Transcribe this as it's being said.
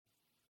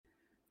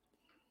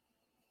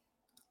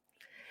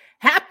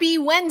Happy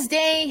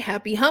Wednesday,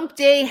 happy hump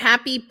day,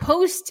 happy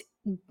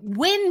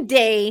post-win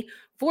day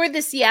for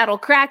the Seattle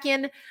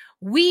Kraken.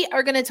 We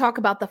are going to talk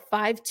about the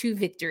 5-2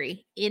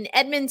 victory in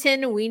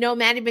Edmonton. We know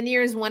Matty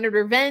Beniers wanted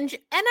revenge,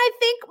 and I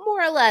think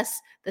more or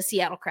less the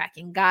Seattle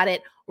Kraken got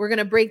it. We're going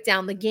to break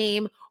down the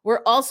game.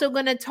 We're also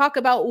going to talk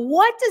about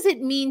what does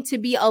it mean to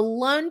be a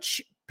lunch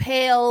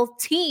pail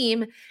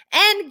team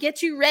and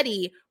get you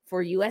ready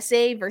for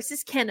USA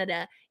versus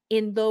Canada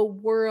in the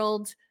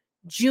World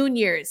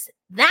Juniors.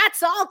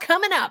 That's all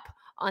coming up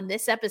on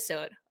this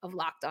episode of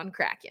Locked On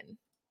Kraken.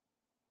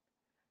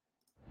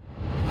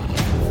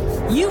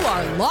 You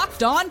are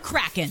Locked On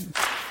Kraken,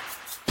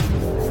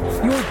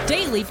 your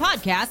daily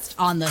podcast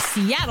on the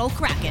Seattle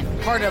Kraken,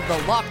 part of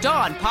the Locked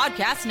On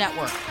Podcast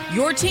Network,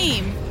 your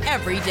team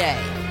every day.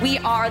 We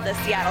are the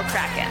Seattle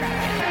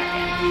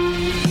Kraken.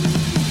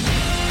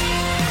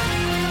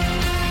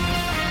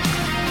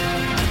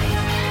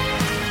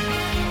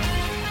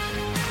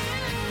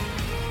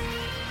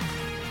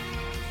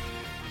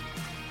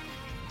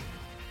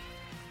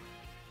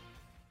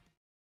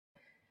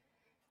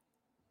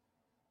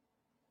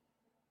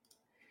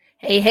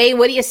 Hey,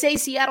 what do you say,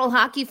 Seattle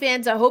hockey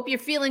fans? I hope you're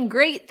feeling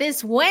great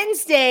this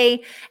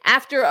Wednesday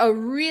after a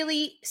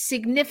really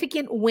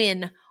significant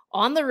win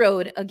on the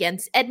road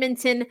against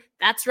Edmonton.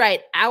 That's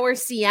right, our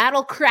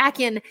Seattle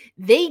Kraken,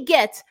 they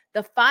get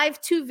the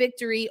 5-2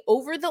 victory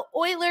over the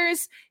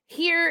Oilers.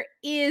 Here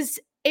is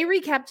a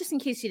recap, just in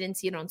case you didn't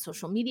see it on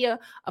social media,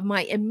 of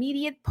my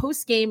immediate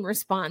post-game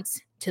response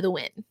to the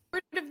win.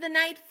 Word of the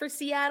night for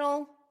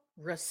Seattle: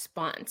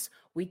 response.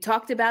 We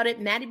talked about it.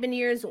 Matty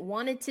Beniers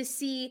wanted to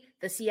see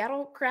the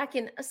Seattle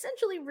Kraken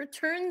essentially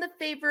return the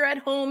favor at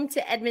home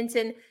to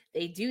Edmonton.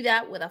 They do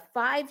that with a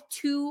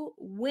 5-2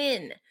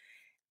 win.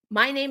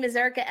 My name is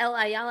Erica L.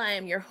 Ayala. I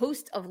am your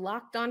host of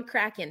Locked On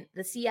Kraken.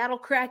 The Seattle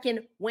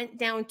Kraken went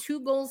down 2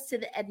 goals to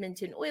the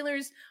Edmonton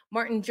Oilers.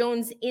 Martin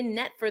Jones in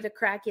net for the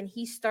Kraken.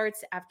 He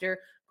starts after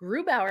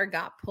Grubauer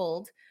got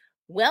pulled.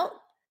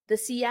 Well, the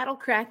Seattle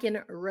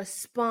Kraken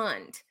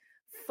respond.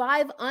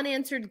 5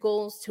 unanswered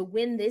goals to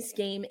win this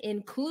game,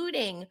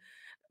 including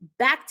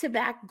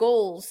back-to-back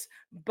goals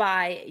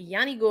by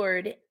Yanni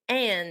Gourde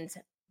and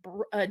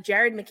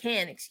Jared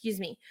McCann,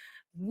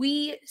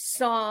 We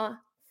saw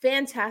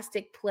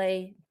fantastic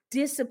play,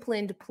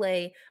 disciplined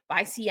play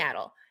by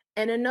Seattle.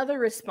 And another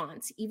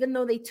response, even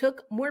though they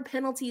took more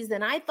penalties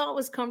than I thought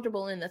was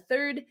comfortable in the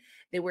third,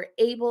 they were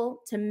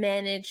able to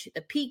manage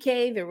the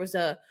PK. There was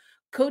a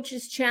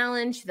coach's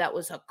challenge that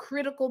was a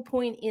critical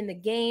point in the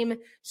game.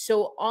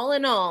 So all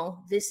in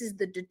all, this is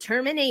the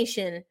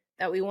determination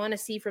that we want to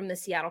see from the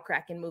Seattle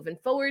Kraken moving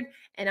forward.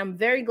 And I'm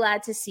very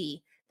glad to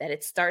see that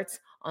it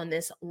starts on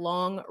this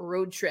long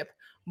road trip.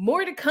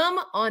 More to come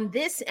on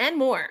this and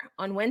more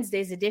on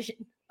Wednesday's edition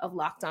of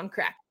Locked On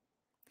Kraken.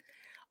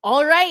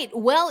 All right.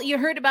 Well, you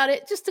heard about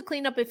it. Just to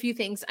clean up a few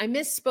things, I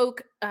misspoke,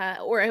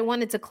 or I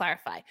wanted to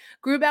clarify.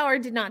 Grubauer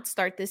did not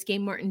start this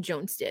game. Martin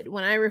Jones did.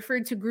 When I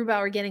referred to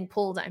Grubauer getting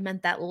pulled, I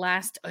meant that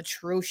last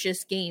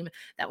atrocious game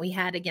that we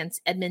had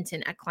against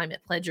Edmonton at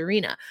Climate Pledge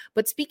Arena.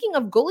 But speaking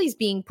of goalies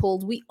being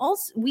pulled,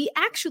 we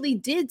actually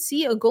did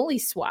see a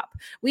goalie swap.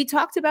 We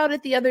talked about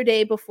it the other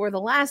day before the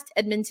last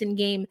Edmonton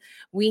game.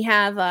 We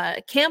have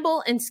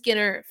Campbell and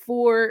Skinner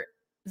for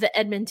the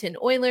Edmonton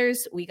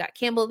Oilers. We got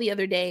Campbell the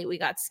other day. We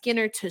got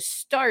Skinner to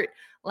start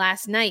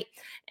last night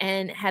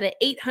and had an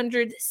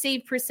 .800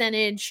 save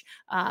percentage,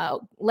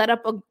 let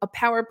up a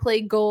power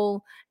play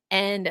goal,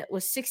 and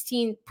was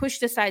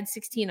pushed aside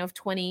 16 of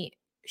 20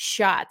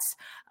 shots.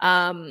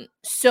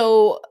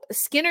 So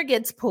Skinner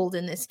gets pulled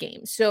in this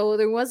game. So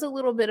there was a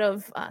little bit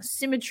of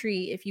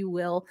symmetry, if you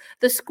will.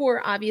 The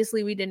score,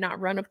 obviously, we did not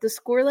run up the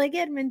score like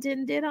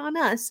Edmonton did on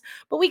us,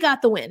 but we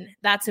got the win.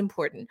 That's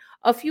important.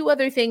 A few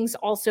other things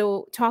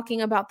also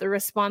talking about the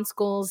response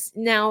goals.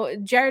 Now,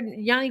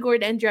 Yanni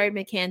Gourde and Jared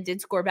McCann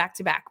did score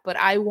back-to-back, but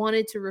I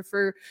wanted to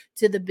refer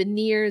to the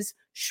Beniers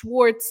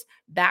Schwartz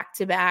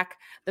back-to-back.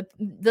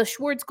 The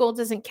Schwartz goal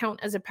doesn't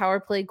count as a power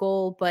play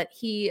goal, but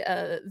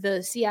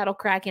the Seattle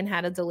Kraken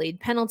had a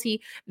delayed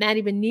penalty.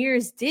 Matty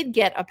Beniers did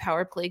get a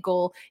power play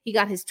goal. He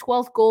got his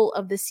 12th goal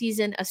of the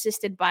season,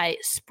 assisted by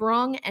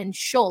Sprong and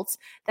Schultz.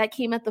 That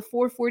came at the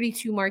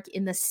 4:42 mark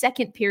in the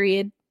second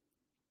period.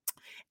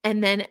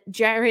 And then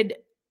Jaden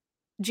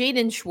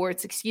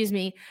Schwartz,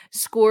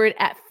 scored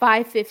at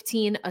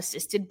 5:15,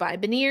 assisted by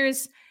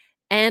Beniers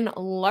and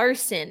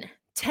Larson.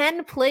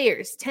 10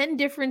 players, 10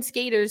 different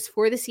skaters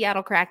for the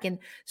Seattle Kraken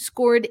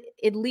scored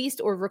at least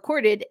or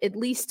recorded at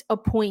least a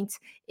point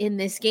in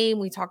this game.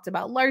 We talked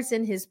about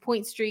Larson, his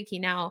point streak. He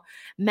now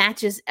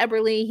matches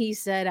Eberle. He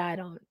said, I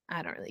don't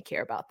really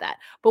care about that.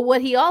 But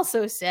what he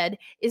also said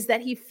is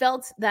that he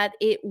felt that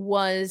it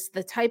was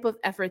the type of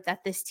effort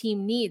that this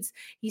team needs.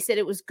 He said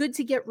it was good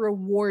to get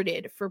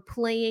rewarded for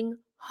playing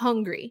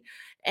hungry.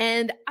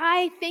 And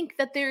I think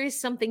that there is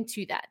something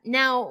to that.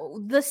 Now,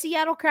 the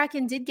Seattle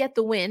Kraken did get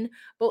the win,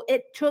 but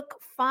it took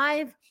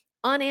 5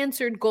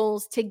 unanswered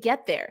goals to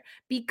get there,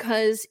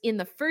 because in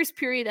the first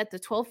period at the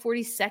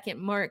 12:47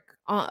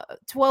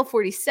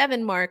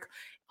 mark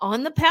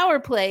on the power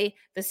play,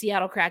 the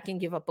Seattle Kraken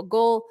give up a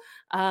goal.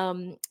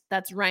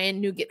 That's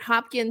Ryan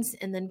Nugent-Hopkins.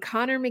 And then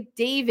Connor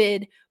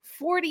McDavid,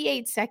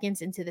 48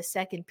 seconds into the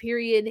second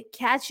period,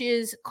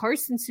 catches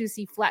Carson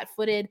Soucy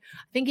flat-footed.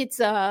 I think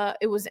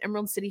it was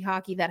Emerald City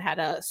Hockey that had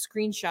a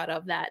screenshot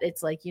of that.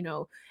 It's like,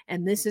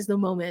 and this is the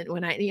moment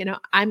when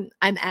I'm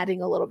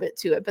adding a little bit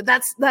to it, but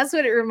that's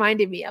what it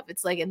reminded me of.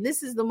 It's like, and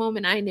this is the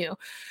moment I knew.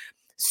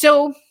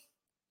 So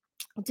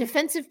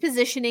defensive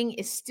positioning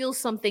is still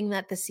something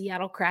that the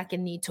Seattle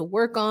Kraken need to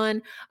work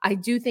on. I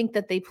do think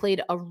that they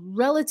played a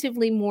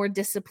relatively more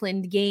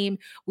disciplined game.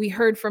 We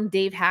heard from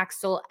Dave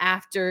Hakstol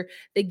after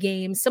the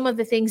game. Some of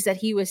the things that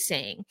he was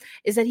saying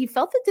is that he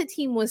felt that the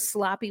team was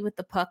sloppy with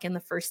the puck in the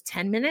first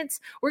 10 minutes.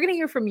 We're going to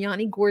hear from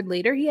Yanni Gourde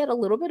later. He had a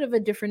little bit of a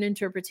different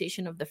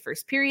interpretation of the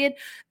first period.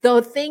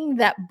 The thing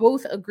that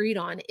both agreed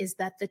on is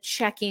that the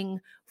checking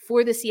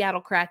for the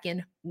Seattle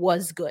Kraken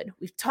was good.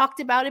 We've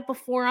talked about it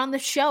before on the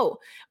show.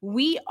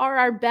 We are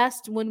our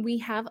best when we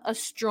have a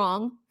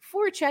strong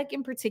forecheck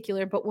in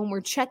particular, but when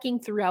we're checking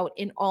throughout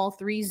in all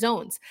three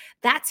zones.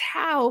 That's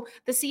how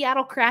the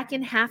Seattle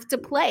Kraken have to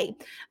play.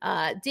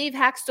 Dave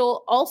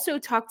Hakstol also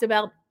talked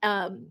about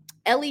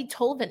Eeli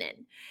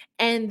Tolvanen,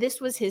 and this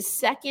was his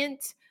second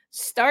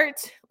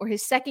start or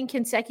his second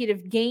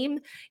consecutive game.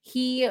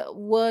 He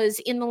was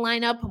in the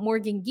lineup.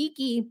 Morgan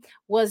Geekie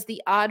was the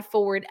odd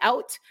forward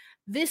out.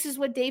 This is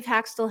what Dave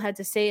Hakstol had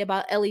to say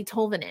about Eeli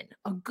Tolvanen.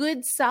 A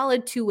good,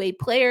 solid two-way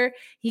player.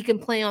 He can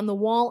play on the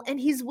wall, and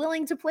he's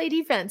willing to play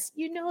defense.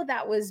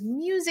 That was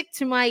music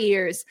to my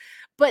ears.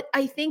 But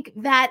I think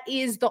that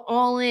is the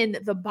all-in,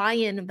 the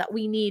buy-in that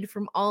we need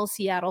from all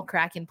Seattle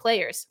Kraken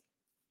players.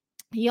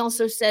 He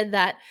also said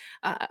that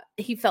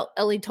he felt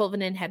Eeli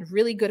Tolvanen had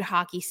really good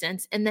hockey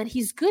sense and that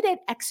he's good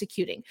at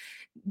executing.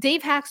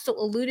 Dave Hakstol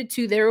alluded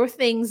to there were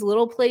things,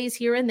 little plays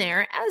here and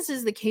there, as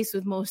is the case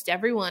with most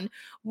everyone,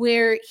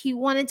 where he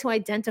wanted to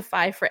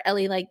identify for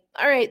Eeli, like,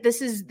 all right, this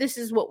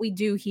is what we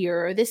do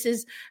here, or this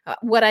is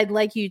what I'd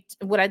like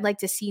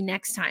to see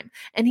next time.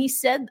 And he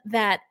said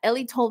that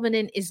Eeli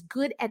Tolvanen is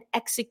good at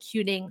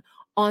executing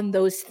on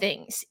those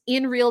things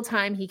in real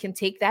time. He can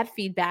take that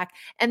feedback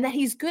and that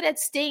he's good at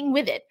staying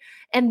with it.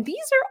 And these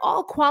are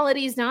all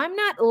qualities. Now, I'm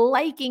not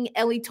liking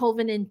Eeli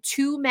Tolvanen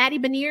to Matty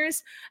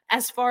Beniers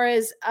as far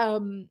as,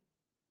 a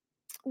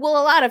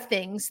lot of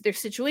things. Their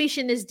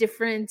situation is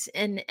different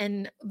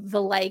and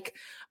the like.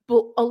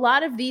 But a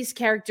lot of these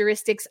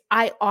characteristics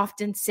I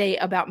often say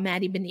about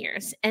Matty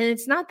Beniers. And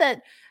it's not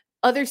that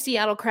other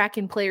Seattle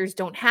Kraken players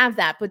don't have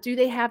that, but do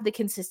they have the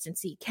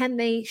consistency? Can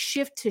they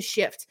shift to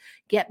shift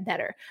get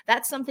better?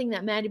 That's something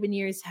that Matty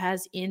Beniers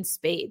has in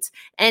spades.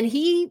 And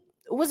he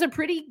was a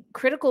pretty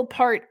critical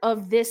part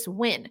of this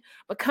win.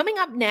 But coming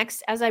up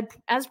next,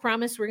 as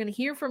promised, we're going to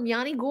hear from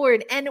Yanni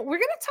Gourde, and we're going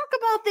to talk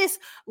about this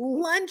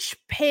lunch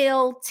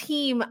pail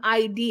team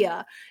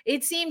idea.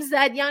 It seems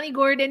that Yanni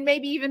Gourde and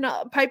maybe even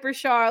Piper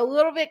Shaw are a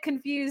little bit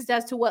confused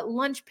as to what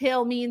lunch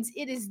pail means.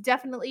 It is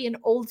definitely an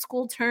old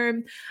school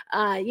term.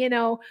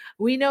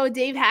 We know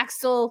Dave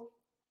Hakstol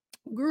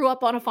grew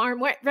up on a farm,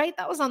 right?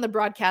 That was on the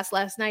broadcast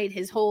last night,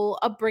 his whole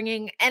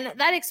upbringing. And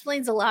that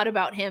explains a lot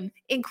about him,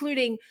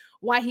 including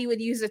why he would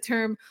use a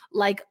term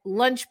like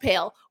lunch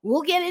pail.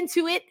 We'll get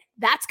into it.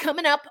 That's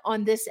coming up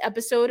on this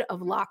episode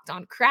of Locked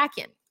on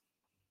Kraken.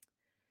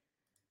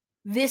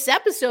 This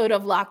episode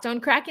of Locked on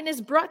Kraken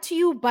is brought to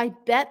you by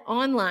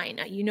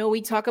BetOnline.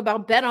 We talk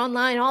about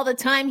BetOnline all the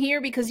time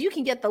here because you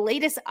can get the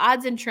latest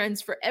odds and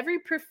trends for every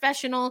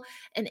professional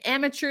and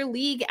amateur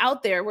league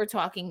out there. We're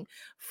talking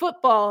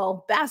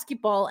football,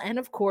 basketball, and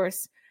of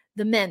course,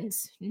 the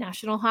Men's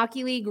National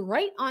Hockey League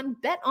right on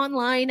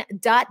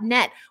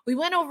betonline.net. We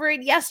went over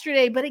it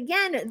yesterday, but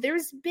again,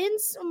 there's been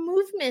some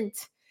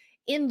movement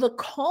in the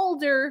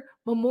Calder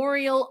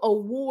Memorial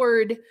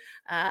Award.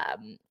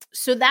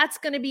 So that's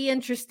going to be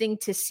interesting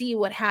to see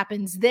what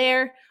happens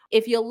there.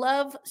 If you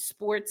love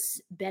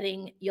sports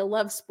betting, you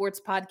love sports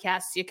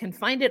podcasts, you can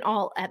find it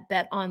all at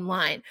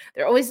BetOnline.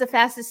 They're always the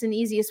fastest and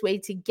easiest way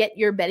to get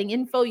your betting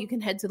info. You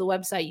can head to the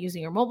website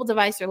using your mobile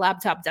device, your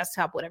laptop,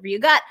 desktop, whatever you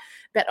got.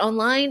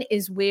 BetOnline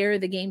is where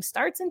the game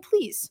starts. And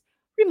please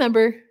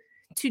remember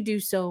to do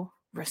so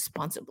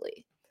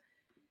responsibly.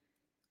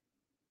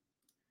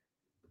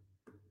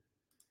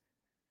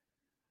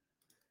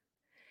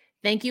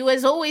 Thank you,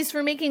 as always,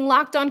 for making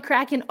Locked on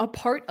Kraken a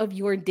part of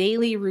your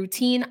daily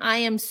routine. I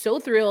am so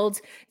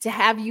thrilled to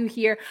have you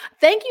here.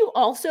 Thank you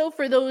also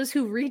for those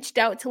who reached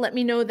out to let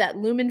me know that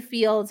Lumen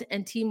Field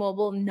and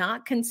T-Mobile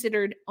not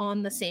considered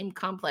on the same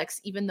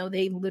complex, even though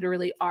they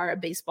literally are a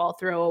baseball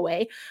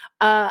throwaway.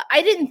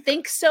 I didn't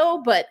think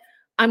so, but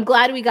I'm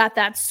glad we got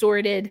that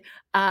sorted.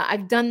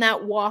 I've done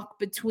that walk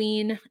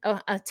between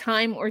a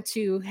time or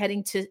two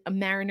heading to a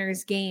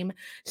Mariners game.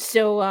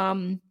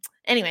 So,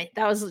 anyway,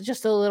 that was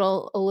just a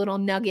little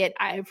nugget.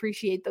 I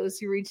appreciate those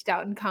who reached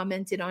out and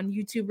commented on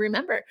YouTube.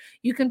 Remember,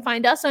 you can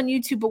find us on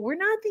YouTube, but we're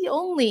not the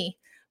only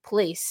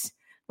place.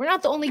 We're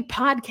not the only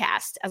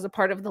podcast as a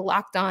part of the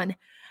Locked On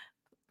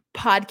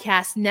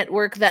podcast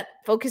network that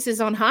focuses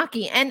on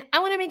hockey. And I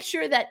want to make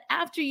sure that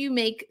after you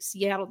make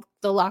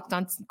the Locked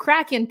On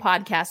Kraken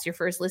podcast your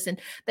first listen,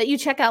 that you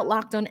check out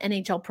Locked On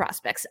NHL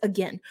Prospects.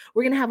 Again,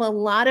 we're going to have a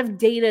lot of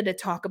data to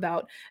talk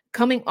about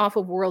coming off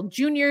of World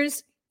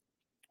Juniors.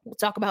 We'll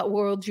talk about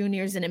World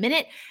Juniors in a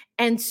minute.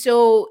 And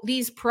so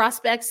these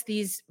prospects,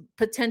 these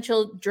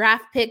potential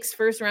draft picks,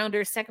 first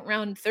rounder, second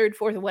round, third,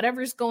 fourth,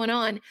 whatever's going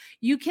on,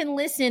 you can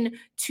listen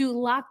to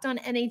Locked On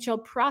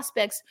NHL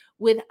Prospects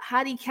with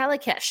Hadi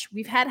Kalakesh.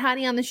 We've had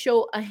Hadi on the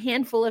show a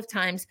handful of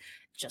times.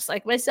 Just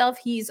like myself,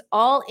 he's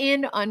all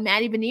in on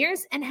Matty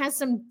Beniers and has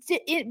some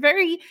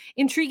very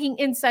intriguing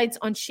insights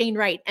on Shane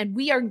Wright. And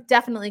we are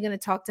definitely going to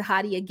talk to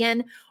Hadi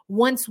again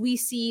once we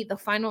see the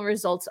final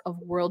results of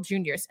World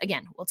Juniors.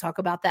 Again, we'll talk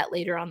about that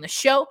later on the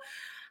show.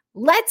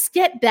 Let's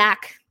get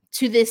back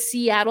to this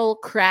Seattle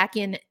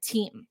Kraken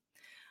team.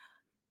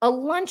 A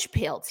lunch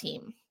pail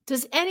team.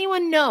 Does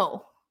anyone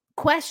know?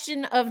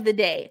 Question of the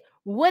day.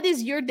 What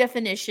is your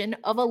definition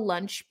of a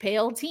lunch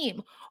pail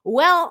team?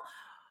 Well,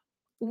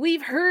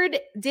 we've heard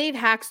Dave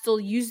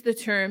Hakstol use the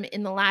term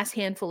in the last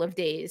handful of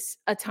days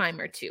a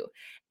time or two.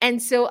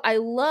 And so I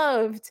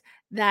loved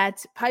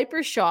that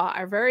Piper Shaw,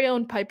 our very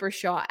own Piper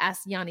Shaw,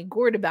 asked Yanni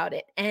Gourde about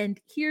it. And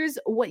here's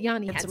what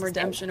Yanni had to say. Some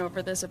redemption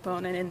over this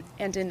opponent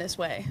and in this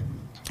way.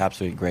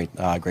 Absolutely great.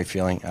 Great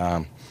feeling.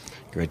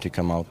 Great to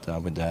come out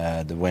with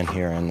the win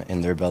here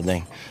in their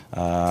building.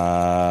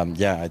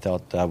 I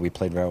thought we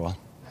played very well.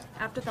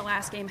 After the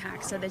last game,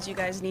 Hack said that you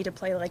guys need to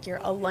play like you're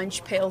a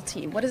lunch pail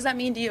team. What does that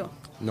mean to you?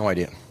 No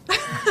idea.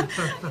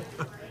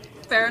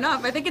 Fair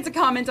enough. I think it's a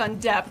comment on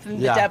depth and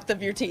the depth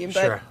of your team.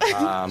 But sure.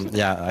 I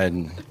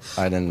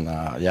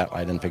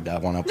didn't pick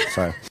that one up.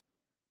 Sorry.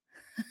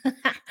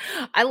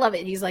 I love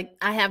it. He's like,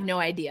 I have no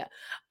idea.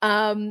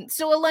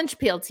 So a lunch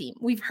pail team.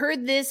 We've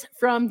heard this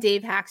from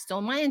Dave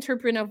Hakstol. My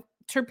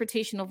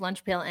interpretation of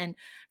lunch pail. And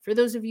for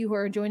those of you who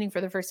are joining for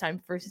the first time,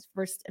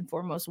 first and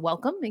foremost,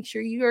 welcome. Make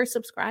sure you are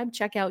subscribed.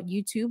 Check out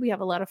YouTube. We have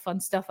a lot of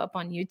fun stuff up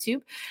on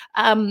YouTube.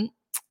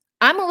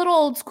 I'm a little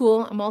old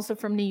school. I'm also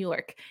from New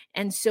York.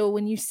 And so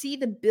when you see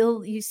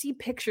you see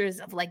pictures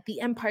of like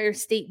the Empire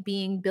State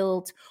being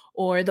built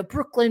or the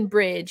Brooklyn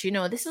Bridge,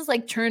 this is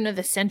like turn of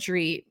the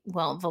century.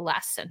 Well, the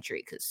last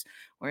century, because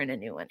we're in a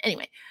new one.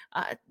 Anyway,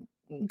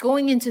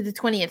 going into the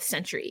 20th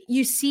century,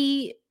 you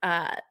see,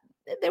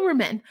 there were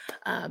men.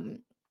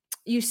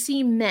 You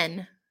see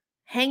men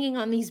hanging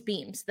on these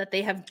beams that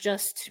they have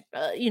just,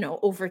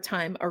 over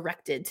time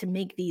erected to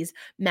make these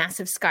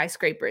massive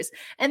skyscrapers.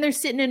 And they're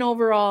sitting in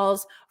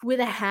overalls with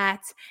a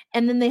hat,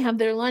 and then they have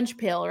their lunch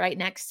pail right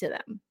next to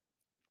them,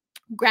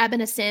 grabbing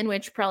a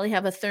sandwich, probably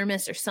have a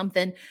thermos or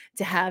something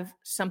to have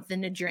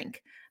something to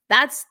drink.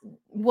 That's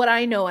what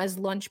I know as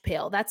lunch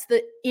pail. That's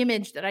the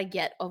image that I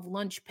get of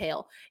lunch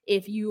pail.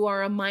 If you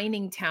are a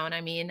mining town,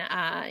 I'm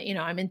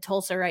in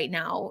Tulsa right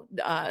now,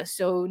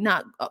 so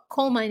not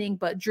coal mining,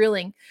 but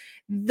drilling.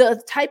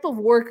 The type of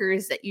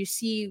workers that you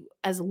see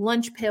as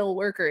lunch pail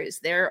workers,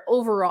 their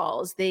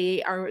overalls,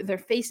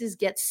 their faces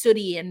get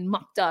sooty and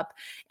mucked up,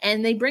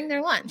 and they bring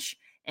their lunch.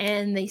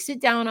 And they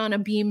sit down on a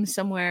beam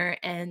somewhere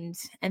and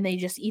they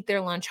just eat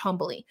their lunch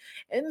humbly.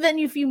 And then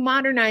if you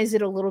modernize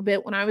it a little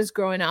bit, when I was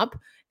growing up,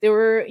 there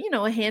were,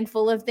 a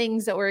handful of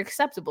things that were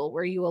acceptable.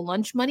 Were you a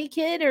lunch money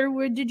kid,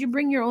 or did you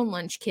bring your own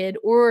lunch kid,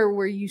 or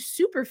were you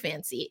super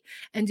fancy?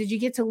 And did you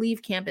get to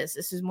leave campus?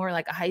 This is more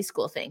like a high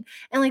school thing.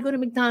 And like go to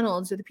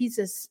McDonald's or the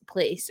pizza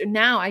place. Or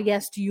now, I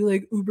guess, do you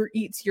like Uber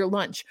Eats your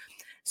lunch?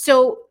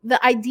 So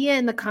the idea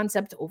and the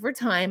concept over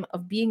time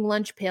of being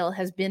lunch pail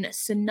has been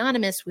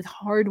synonymous with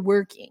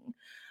hardworking,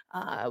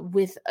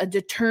 with a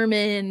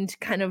determined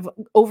kind of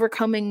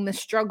overcoming the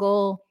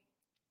struggle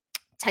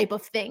type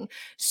of thing.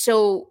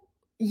 So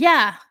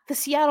yeah, the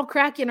Seattle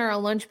Kraken are a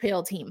lunch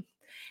pail team.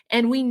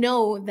 And we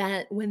know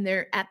that when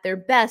they're at their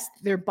best,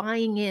 they're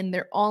buying in,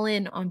 they're all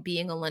in on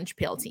being a lunch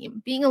pail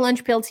team. Being a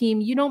lunch pail team,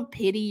 you don't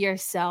pity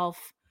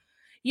yourself.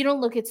 You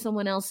don't look at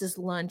someone else's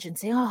lunch and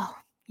say, oh,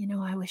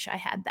 I wish I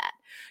had that.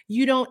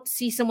 You don't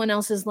see someone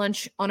else's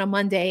lunch on a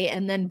Monday,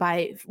 and then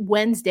by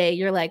Wednesday,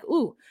 you're like,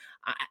 ooh,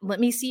 let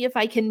me see if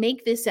I can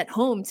make this at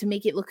home to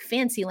make it look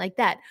fancy like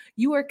that.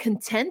 You are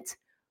content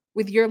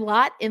with your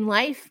lot in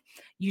life.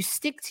 You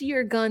stick to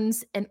your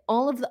guns, and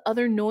all of the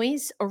other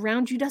noise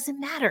around you doesn't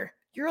matter.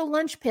 You're a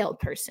lunch pail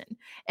person.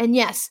 And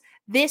yes,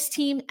 this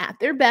team at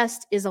their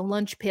best is a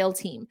lunch pail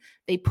team.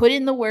 They put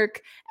in the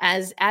work.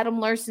 As Adam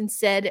Larson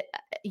said,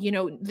 you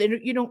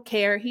don't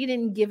care. He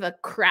didn't give a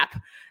crap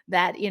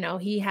that,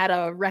 he had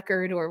a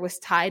record or was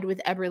tied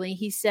with Eberle.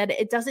 He said,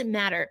 it doesn't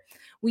matter.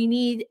 We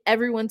need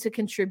everyone to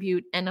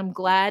contribute. And I'm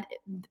glad,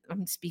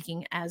 I'm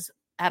speaking as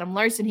Adam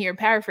Larson here,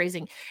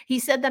 paraphrasing. He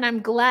said that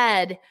I'm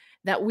glad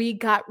that we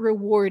got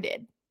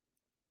rewarded.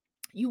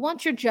 You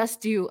want your just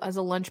due as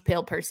a lunch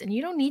pail person.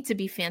 You don't need to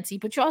be fancy,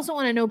 but you also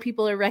want to know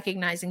people are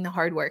recognizing the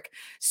hard work.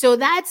 So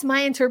that's my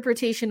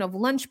interpretation of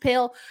lunch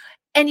pail.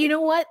 And you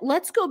know what?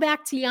 Let's go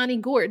back to Yanni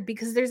Gourde,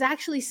 because there's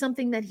actually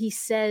something that he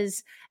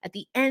says at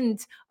the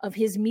end of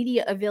his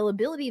media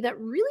availability that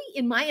really,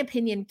 in my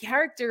opinion,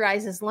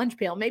 characterizes Lunch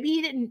Pail. Maybe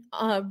he didn't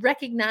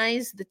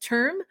recognize the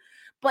term,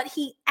 but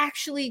he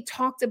actually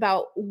talked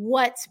about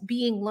what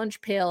being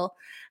Lunch Pail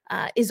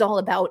is all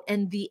about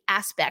and the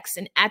aspects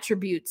and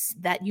attributes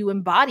that you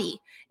embody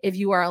if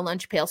you are a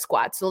Lunch Pail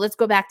squad. So let's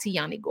go back to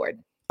Yanni Gourde.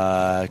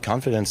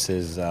 Confidence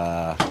is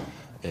a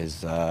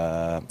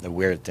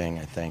weird thing,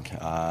 I think.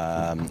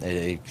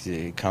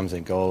 It comes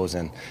and goes,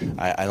 and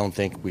I don't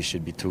think we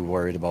should be too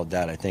worried about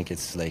that. I think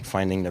it's like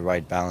finding the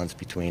right balance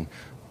between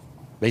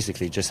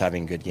basically just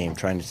having a good game,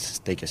 trying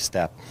to take a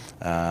step.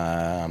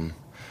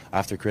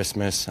 After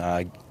Christmas,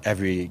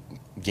 every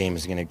game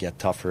is going to get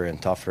tougher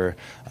and tougher.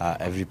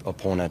 Every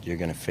opponent you're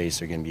going to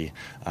face are going to be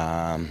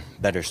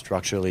better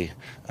structurally.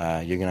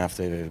 You're going to have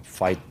to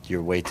fight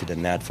your way to the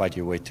net, fight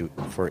your way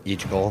for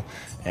each goal,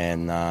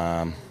 and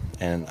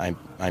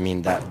I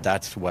mean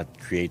that's what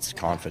creates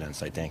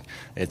confidence. I think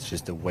it's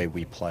just the way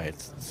we play.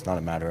 It's not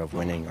a matter of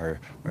winning or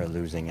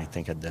losing. I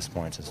think at this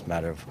point it's a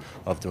matter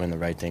of doing the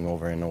right thing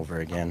over and over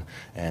again,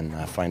 and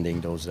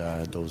finding those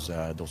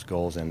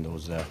goals and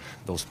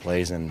those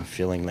plays and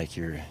feeling like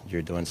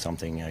you're doing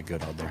something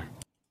good out there.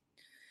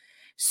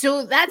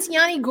 So that's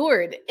Yanni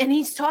Gourde, and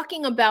he's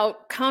talking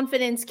about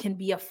confidence can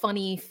be a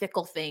funny,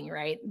 fickle thing,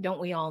 right? Don't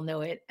we all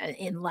know it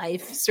in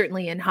life,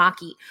 certainly in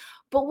hockey.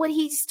 But what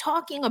he's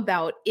talking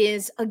about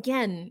is,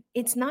 again,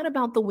 it's not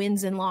about the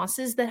wins and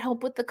losses that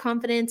help with the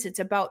confidence. It's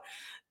about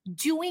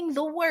doing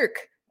the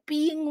work,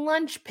 being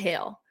Lunch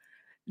Pail,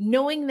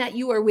 knowing that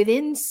you are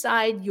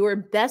inside your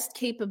best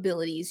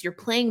capabilities. You're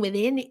playing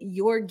within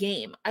your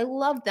game. I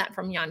love that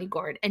from Yanni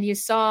Gourde. And you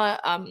saw,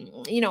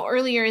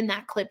 earlier in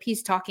that clip,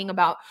 he's talking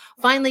about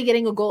finally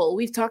getting a goal.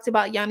 We've talked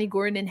about Yanni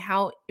Gourde and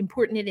how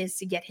important it is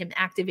to get him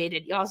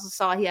activated. You also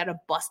saw he had a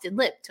busted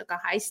lip, took a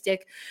high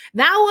stick.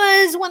 That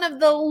was one of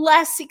the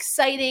less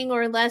exciting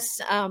or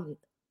less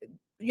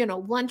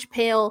Lunch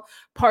Pail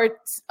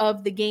parts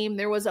of the game.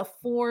 There was a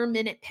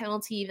 4-minute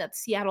penalty that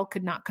Seattle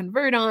could not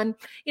convert on.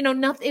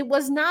 It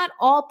was not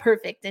all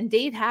perfect. And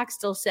Dave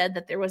Hakstol said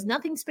that there was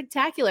nothing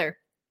spectacular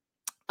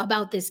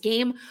about this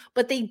game,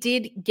 but they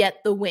did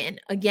get the win.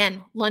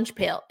 Again, Lunch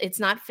Pail.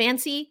 It's not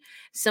fancy.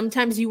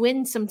 Sometimes you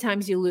win,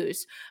 sometimes you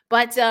lose.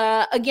 But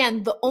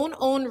again, the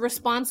own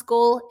response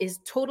goal is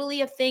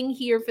totally a thing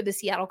here for the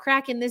Seattle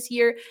Kraken this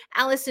year.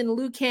 Alison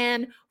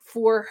Lukan,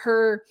 for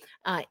her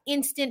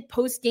instant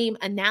post-game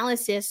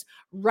analysis,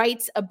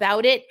 writes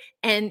about it.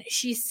 And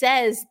she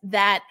says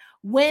that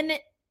when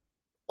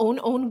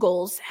own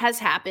goals has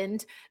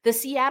happened, the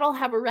Seattle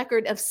have a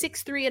record of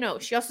 6-3-0.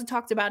 She also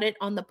talked about it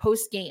on the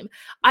post-game.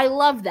 I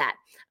love that.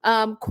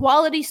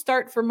 Quality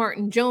start for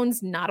Martin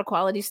Jones, not a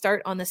quality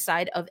start on the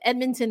side of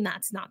Edmonton.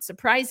 That's not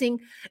surprising.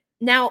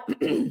 Now,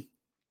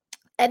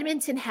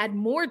 Edmonton had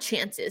more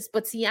chances,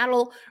 but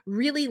Seattle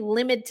really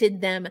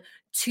limited them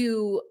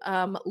to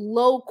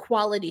low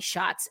quality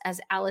shots, as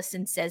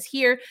Allison says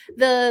here.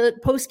 The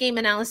post-game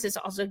analysis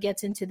also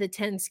gets into the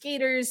 10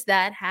 skaters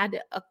that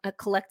had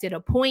collected a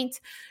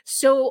point.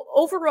 So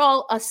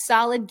overall, a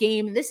solid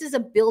game. This is a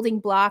building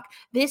block.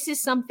 This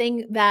is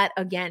something that,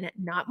 again,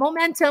 not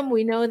momentum.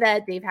 We know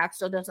that Dave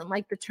Hakstol doesn't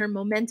like the term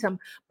momentum,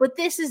 but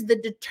this is the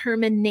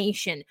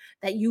determination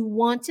that you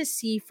want to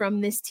see from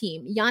this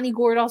team. Yanni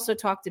Gourde also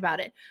talked about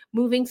it.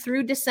 Moving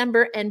through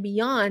December and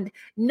beyond,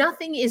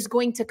 nothing is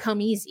going to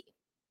come easy.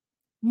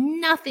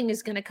 Nothing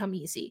is going to come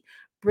easy.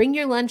 Bring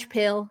your lunch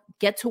pail,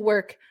 get to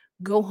work,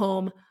 go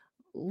home,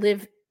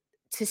 live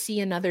to see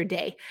another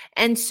day.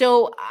 And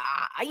so,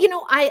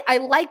 I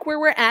like where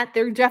we're at.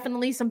 There are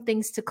definitely some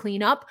things to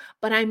clean up,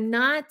 but I'm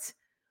not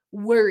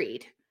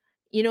worried.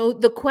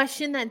 The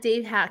question that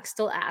Dave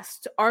Hakstol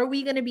asked, are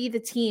we going to be the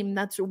team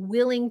that's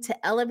willing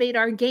to elevate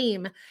our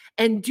game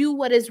and do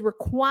what is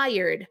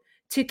required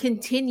to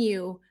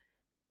continue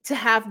to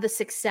have the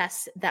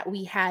success that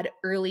we had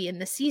early in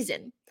the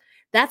season?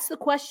 That's the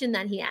question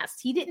that he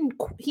asked.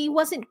 He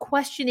wasn't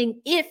questioning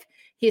if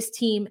his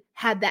team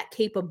had that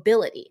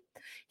capability.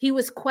 He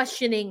was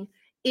questioning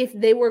if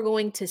they were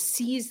going to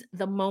seize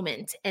the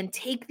moment and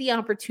take the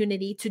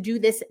opportunity to do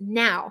this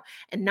now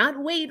and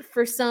not wait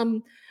for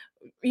some,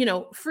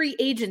 free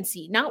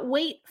agency, not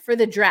wait for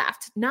the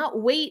draft, not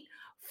wait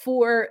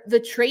for the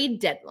trade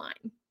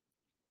deadline.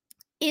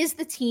 Is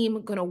the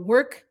team going to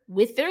work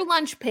with their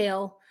lunch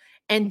pail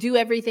and do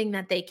everything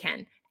that they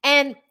can?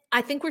 And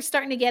I think we're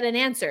starting to get an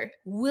answer.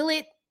 Will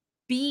it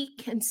be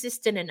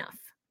consistent enough?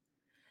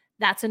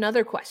 That's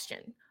another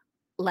question.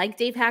 Like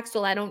Dave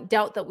Hakstol, I don't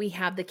doubt that we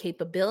have the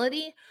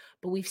capability,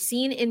 but we've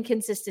seen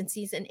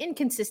inconsistencies, and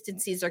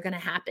inconsistencies are going to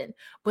happen.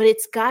 But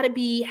it's got to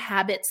be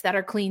habits that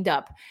are cleaned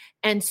up.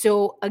 And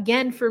so,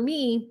 again, for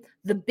me,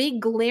 the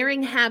big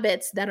glaring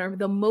habits that are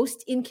the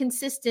most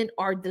inconsistent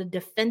are the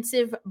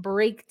defensive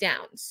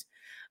breakdowns.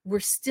 We're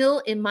still,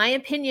 in my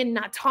opinion,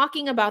 not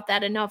talking about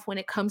that enough when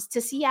it comes to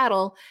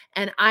Seattle.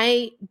 And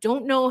I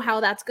don't know how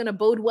that's going to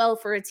bode well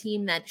for a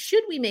team that,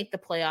 should we make the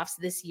playoffs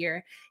this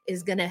year,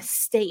 is going to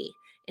stay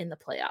in the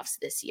playoffs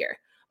this year.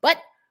 But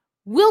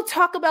We'll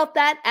talk about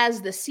that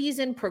as the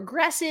season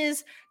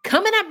progresses.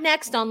 Coming up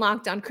next on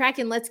Locked On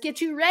Kraken, let's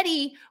get you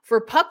ready for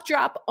puck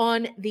drop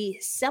on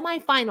the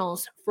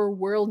semifinals for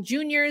World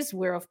Juniors,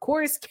 where, of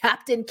course,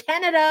 Captain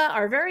Canada,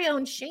 our very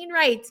own Shane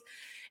Wright,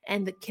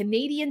 and the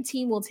Canadian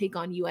team will take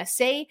on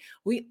USA.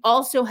 We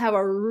also have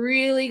a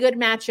really good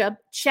matchup,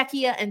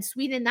 Czechia and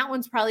Sweden. That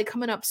one's probably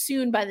coming up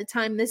soon by the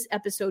time this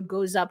episode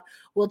goes up.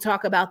 We'll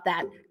talk about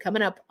that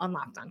coming up on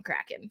Locked On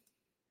Kraken.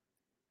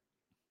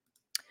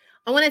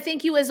 I want to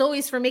thank you, as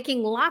always, for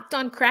making Locked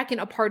On Kraken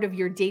a part of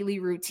your daily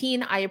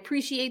routine. I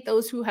appreciate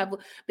those who have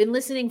been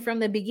listening from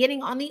the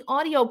beginning on the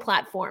audio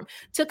platform.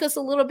 Took us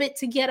a little bit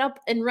to get up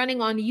and running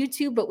on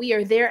YouTube, but we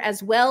are there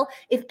as well.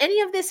 If any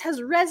of this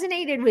has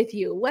resonated with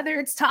you, whether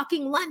it's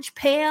talking lunch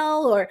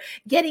pail or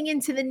getting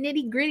into the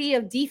nitty-gritty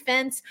of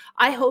defense,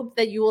 I hope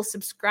that you will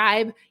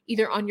subscribe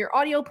either on your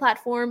audio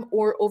platform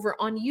or over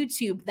on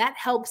YouTube. That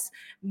helps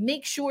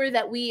make sure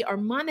that we are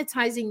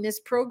monetizing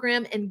this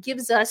program and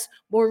gives us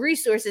more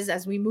resources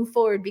as we move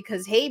forward,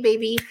 because, hey,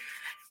 baby,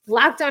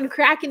 Locked On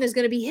Kraken is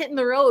going to be hitting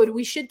the road.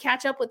 We should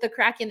catch up with the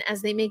Kraken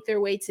as they make their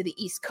way to the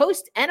East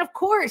Coast. And of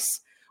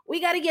course,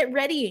 we got to get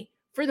ready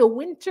for the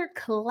Winter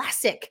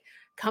Classic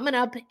coming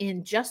up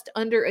in just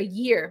under a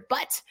year.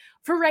 But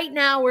for right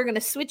now, we're going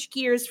to switch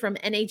gears from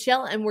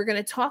NHL and we're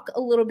going to talk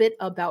a little bit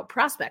about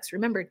prospects.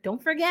 Remember,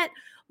 don't forget,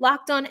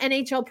 Locked On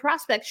NHL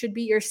Prospects should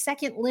be your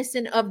second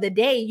listen of the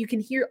day. You can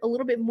hear a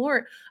little bit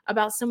more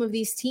about some of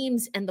these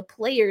teams and the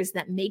players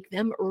that make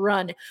them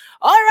run.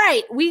 All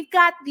right, we've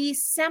got the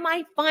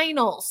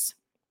semifinals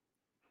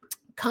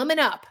coming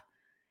up.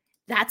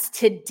 That's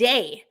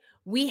today.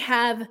 We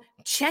have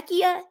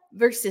Czechia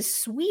versus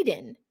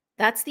Sweden.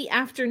 That's the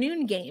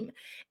afternoon game.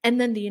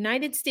 And then the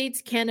United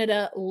States,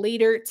 Canada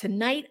later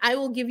tonight. I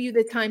will give you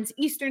the times: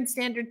 Eastern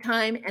Standard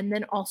Time and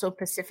then also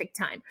Pacific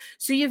Time.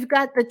 So you've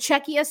got the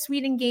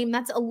Czechia-Sweden game.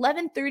 That's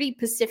 11:30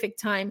 Pacific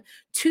Time,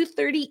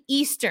 2:30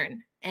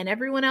 Eastern. And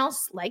everyone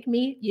else, like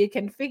me, you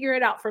can figure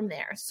it out from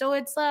there. So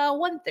it's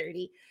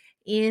 1:30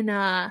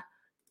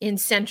 in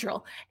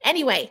Central.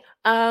 Anyway,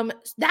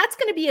 that's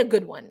going to be a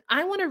good one.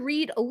 I want to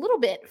read a little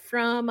bit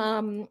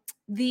from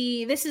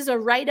this is a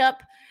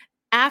write-up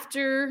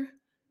after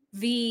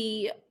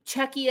the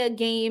Czechia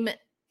game.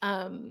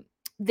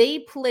 They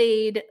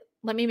played,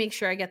 let me make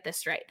sure I get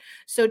this right.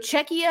 So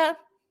Czechia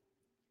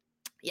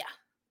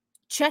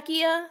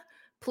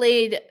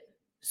played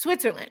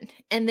Switzerland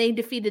and they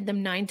defeated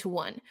them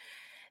 9-1.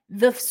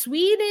 The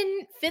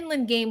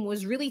Sweden-Finland game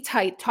was really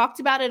tight. Talked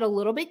about it a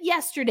little bit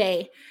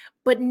yesterday,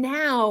 but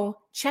now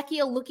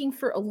Czechia looking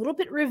for a little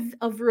bit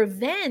of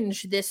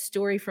revenge, this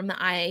story from the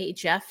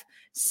IIHF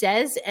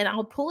says, and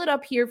I'll pull it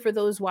up here for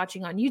those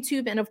watching on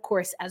YouTube. And of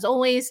course, as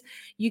always,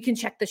 you can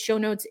check the show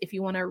notes if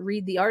you want to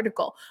read the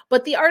article.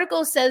 But the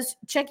article says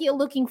Czechia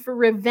looking for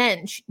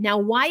revenge. Now,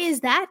 why is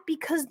that?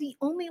 Because the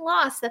only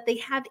loss that they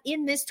have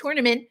in this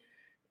tournament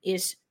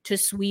is to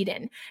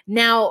Sweden.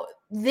 Now,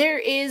 there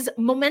is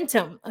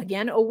momentum.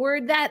 Again, a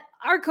word that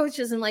our coach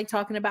doesn't like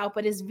talking about,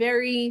 but is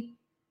very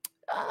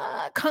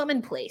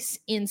commonplace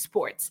in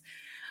sports.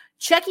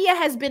 Czechia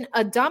has been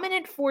a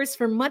dominant force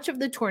for much of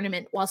the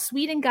tournament, while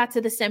Sweden got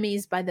to the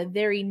semis by the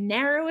very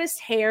narrowest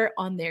hair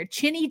on their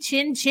chinny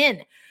chin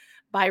chin.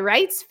 By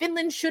rights,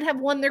 Finland should have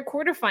won their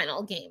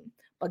quarterfinal game.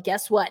 But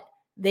guess what?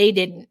 They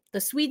didn't.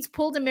 The Swedes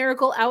pulled a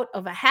miracle out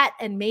of a hat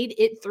and made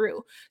it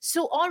through.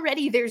 So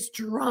already there's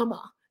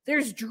drama.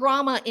 There's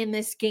drama in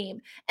this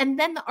game. And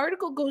then the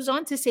article goes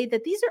on to say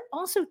that these are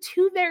also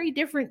two very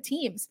different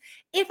teams.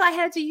 If I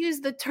had to use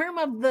the term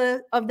of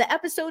the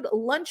episode,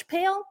 lunch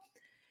pail,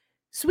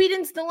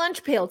 Sweden's the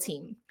lunch pail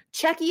team.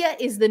 Czechia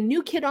is the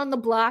new kid on the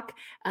block.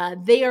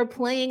 They are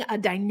playing a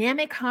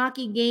dynamic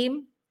hockey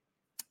game.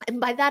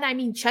 And by that, I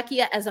mean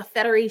Czechia as a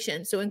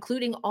federation. So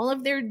including all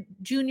of their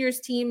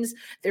juniors teams,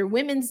 their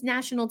women's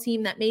national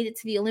team that made it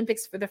to the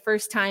Olympics for the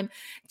first time.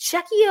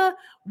 Czechia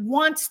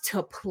wants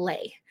to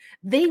play.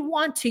 They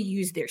want to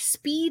use their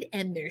speed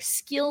and their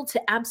skill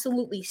to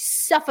absolutely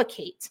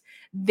suffocate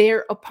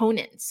their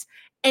opponents.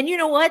 And you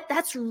know what?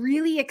 That's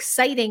really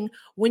exciting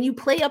when you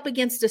play up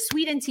against a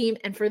Sweden team.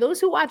 And for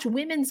those who watch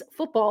women's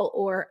football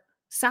or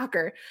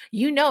soccer,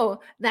 you know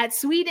that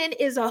Sweden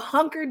is a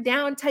hunkered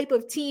down type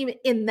of team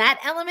in that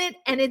element.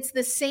 And it's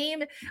the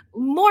same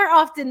more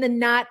often than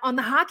not on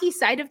the hockey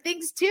side of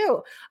things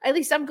too. At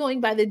least I'm going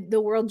by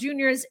the World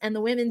Juniors and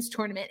the women's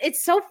tournament.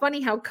 It's so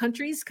funny how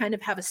countries kind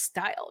of have a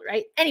style,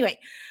 right? Anyway,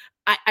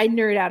 I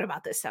nerd out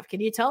about this stuff.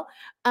 Can you tell?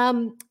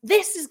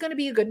 This is going to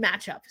be a good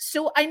matchup.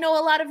 So I know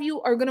a lot of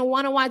you are going to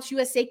want to watch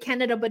USA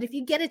Canada, but if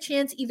you get a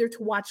chance either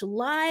to watch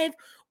live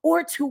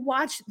or to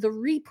watch the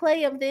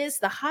replay of this,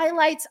 the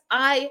highlights,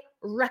 I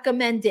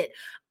recommend it.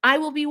 I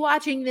will be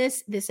watching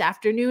this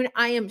afternoon.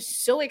 I am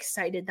so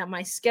excited that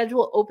my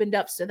schedule opened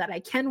up so that I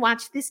can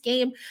watch this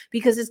game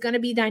because it's going to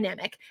be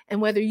dynamic. And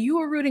whether you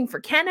are rooting for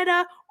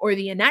Canada or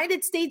the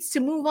United States to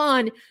move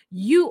on,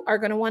 you are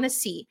going to want to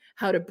see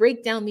how to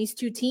break down these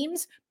two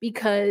teams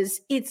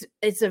because it's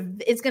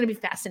going to be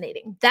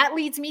fascinating. That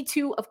leads me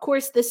to, of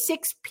course, the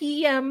 6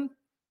 p.m.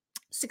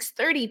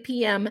 6:30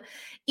 p.m.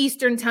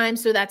 Eastern time.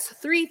 So that's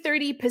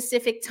 3:30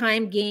 Pacific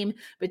time game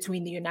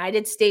between the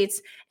United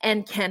States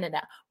and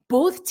Canada.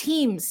 Both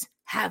teams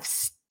have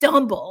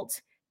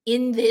stumbled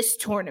in this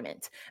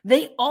tournament.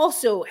 They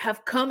also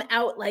have come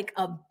out like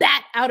a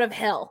bat out of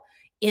hell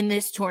in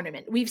this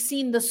tournament. We've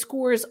seen the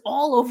scores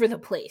all over the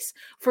place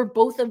for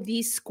both of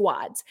these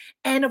squads.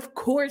 And of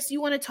course,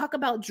 you want to talk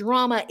about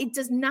drama. It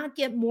does not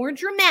get more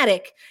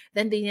dramatic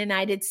than the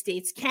United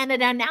States,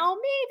 Canada. Now,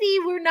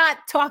 maybe we're not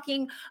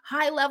talking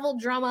high-level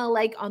drama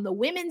like on the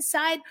women's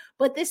side,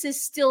 but this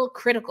is still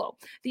critical.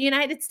 The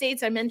United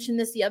States, I mentioned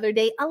this the other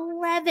day,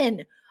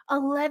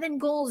 11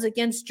 goals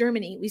against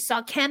Germany. We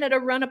saw Canada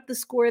run up the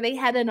score. They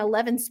had an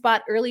 11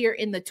 spot earlier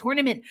in the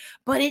tournament,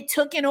 but it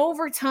took an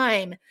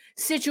overtime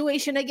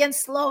situation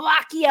against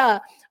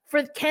Slovakia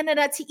for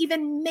Canada to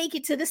even make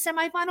it to the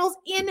semifinals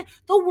in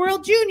the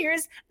World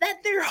Juniors that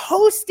they're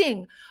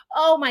hosting.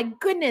 Oh my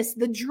goodness,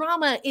 the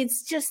drama,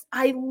 it's just,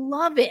 I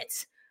love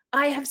it.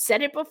 I have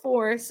said it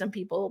before. Some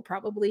people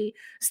probably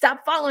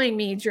stop following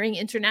me during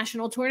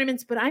international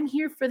tournaments, but I'm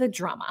here for the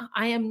drama.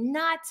 I am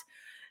not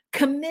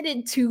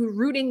committed to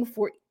rooting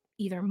for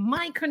either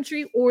my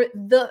country or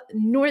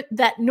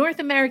North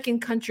American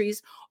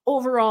countries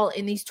overall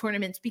in these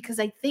tournaments, because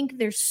I think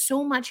there's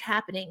so much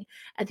happening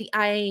at the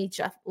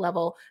IIHF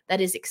level that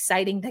is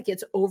exciting, that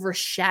gets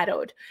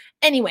overshadowed.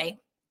 Anyway,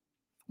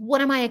 what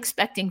am I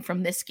expecting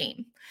from this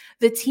game?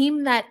 The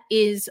team that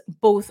is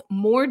both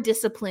more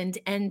disciplined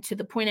and, to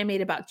the point I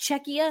made about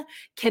Czechia,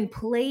 can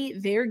play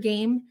their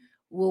game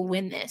will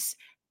win this.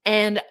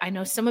 And I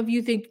know some of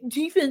you think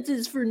defense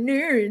is for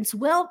nerds.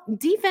 Well,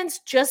 defense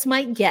just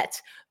might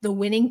get the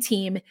winning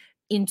team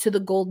into the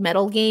gold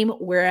medal game,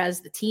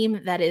 whereas the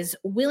team that is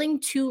willing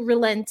to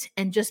relent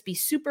and just be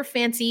super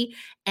fancy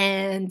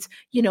and,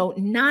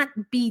 not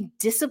be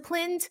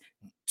disciplined,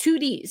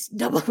 2Ds,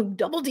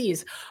 double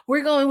Ds.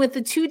 We're going with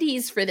the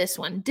 2Ds for this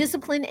one,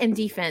 discipline and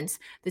defense.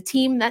 The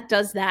team that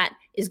does that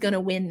is going to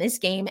win this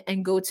game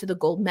and go to the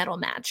gold medal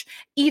match.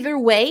 Either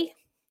way,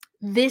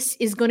 this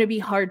is going to be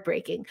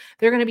heartbreaking.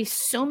 There are going to be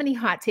so many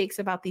hot takes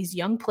about these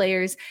young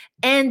players.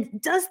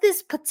 And does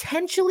this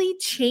potentially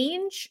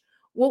change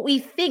what we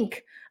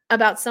think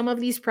about some of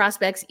these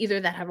prospects, either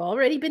that have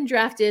already been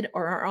drafted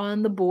or are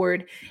on the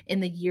board in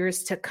the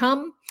years to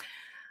come?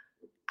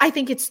 I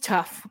think it's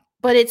tough,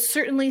 but it's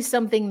certainly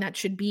something that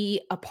should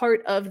be a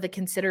part of the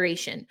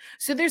consideration.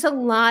 So there's a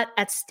lot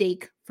at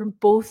stake from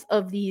both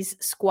of these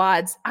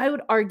squads. I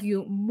would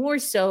argue more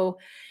so,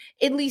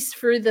 at least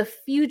for the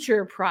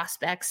future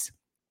prospects,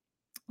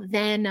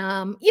 then,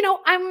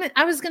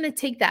 I was going to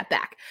take that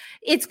back.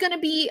 It's going to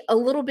be a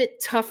little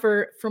bit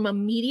tougher from a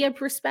media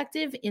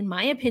perspective, in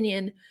my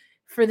opinion,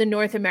 for the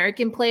North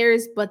American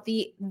players, but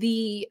the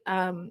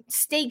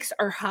stakes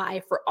are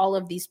high for all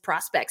of these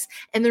prospects.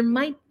 And there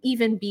might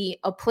even be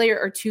a player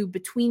or two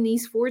between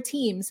these four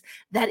teams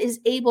that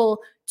is able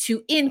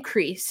to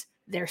increase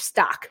their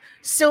stock.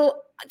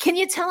 So can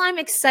you tell I'm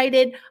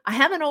excited? I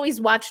haven't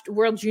always watched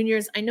World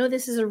Juniors. I know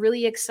this is a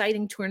really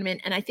exciting tournament,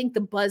 and I think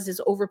the buzz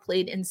is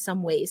overplayed in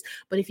some ways.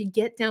 But if you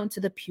get down to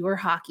the pure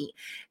hockey,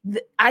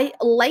 I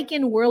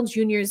liken World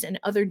Juniors and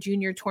other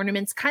junior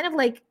tournaments kind of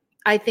like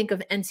I think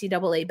of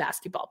NCAA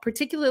basketball,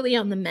 particularly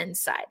on the men's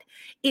side.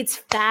 It's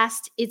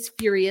fast, it's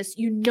furious.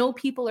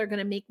 People are going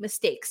to make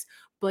mistakes,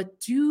 but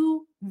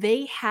do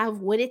they have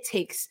what it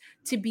takes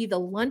to be the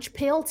lunch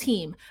pail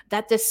team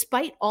that,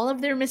 despite all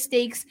of their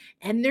mistakes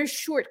and their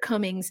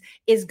shortcomings,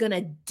 is going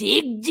to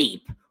dig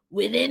deep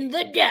within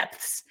the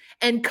depths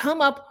and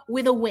come up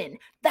with a win?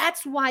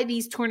 That's why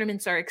these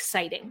tournaments are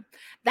exciting.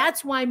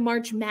 That's why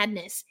March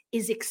Madness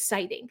is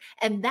exciting.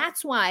 And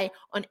that's why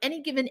on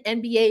any given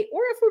NBA,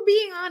 or if we're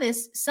being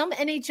honest, some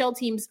NHL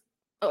teams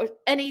or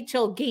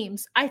NHL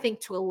games, I think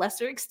to a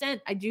lesser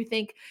extent, I do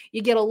think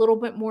you get a little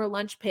bit more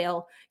lunch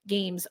pail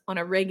games on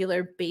a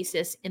regular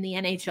basis in the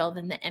NHL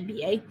than the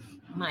NBA, in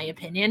my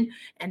opinion.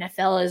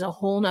 NFL is a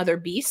whole nother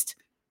beast.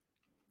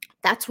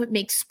 That's what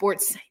makes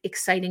sports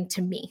exciting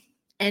to me.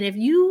 And if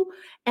you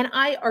and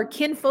I are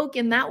kinfolk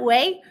in that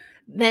way,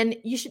 then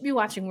you should be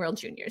watching World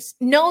Juniors.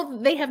 No,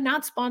 they have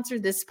not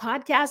sponsored this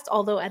podcast,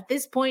 although at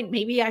this point,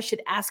 maybe I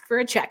should ask for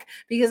a check,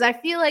 because I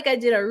feel like I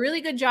did a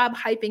really good job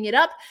hyping it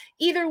up.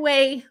 Either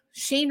way,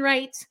 Shane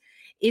Wright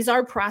is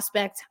our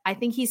prospect. I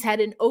think he's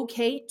had an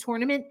okay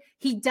tournament.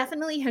 He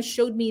definitely has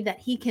showed me that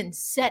he can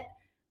set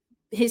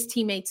his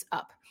teammates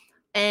up.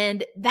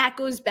 And that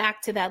goes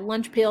back to that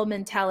lunch pail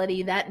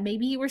mentality that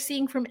maybe you were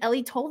seeing from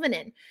Eeli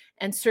Tolvanen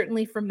and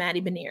certainly from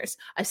Matty Beniers.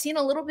 I've seen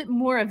a little bit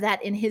more of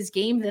that in his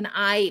game than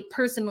I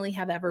personally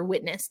have ever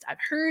witnessed. I've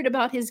heard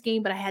about his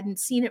game, but I hadn't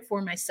seen it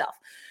for myself.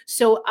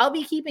 So I'll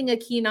be keeping a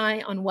keen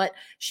eye on what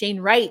Shane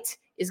Wright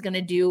is going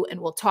to do,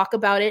 and we'll talk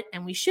about it.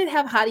 And we should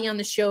have Hadi on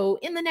the show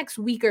in the next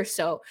week or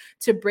so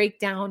to break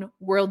down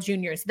World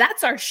Juniors.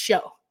 That's our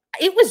show.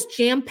 It was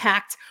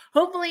jam-packed.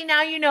 Hopefully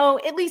now you know,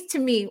 at least to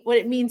me, what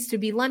it means to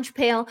be lunch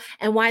pail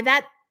and why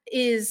that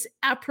is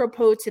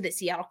apropos to the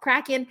Seattle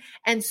Kraken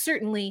and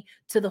certainly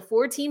to the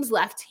four teams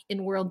left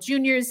in World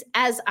Juniors.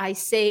 As I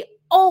say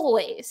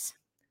always,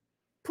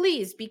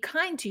 Please be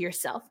kind to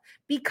yourself.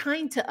 Be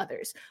kind to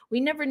others. We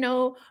never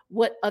know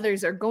what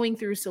others are going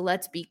through, so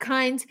let's be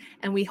kind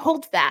and we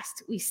hold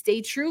fast. We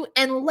stay true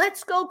and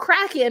let's go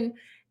Kraken.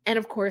 And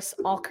of course,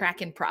 all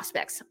Kraken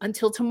prospects.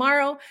 Until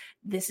tomorrow,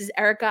 this is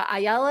Erica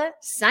Ayala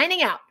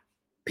signing out.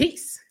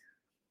 Peace.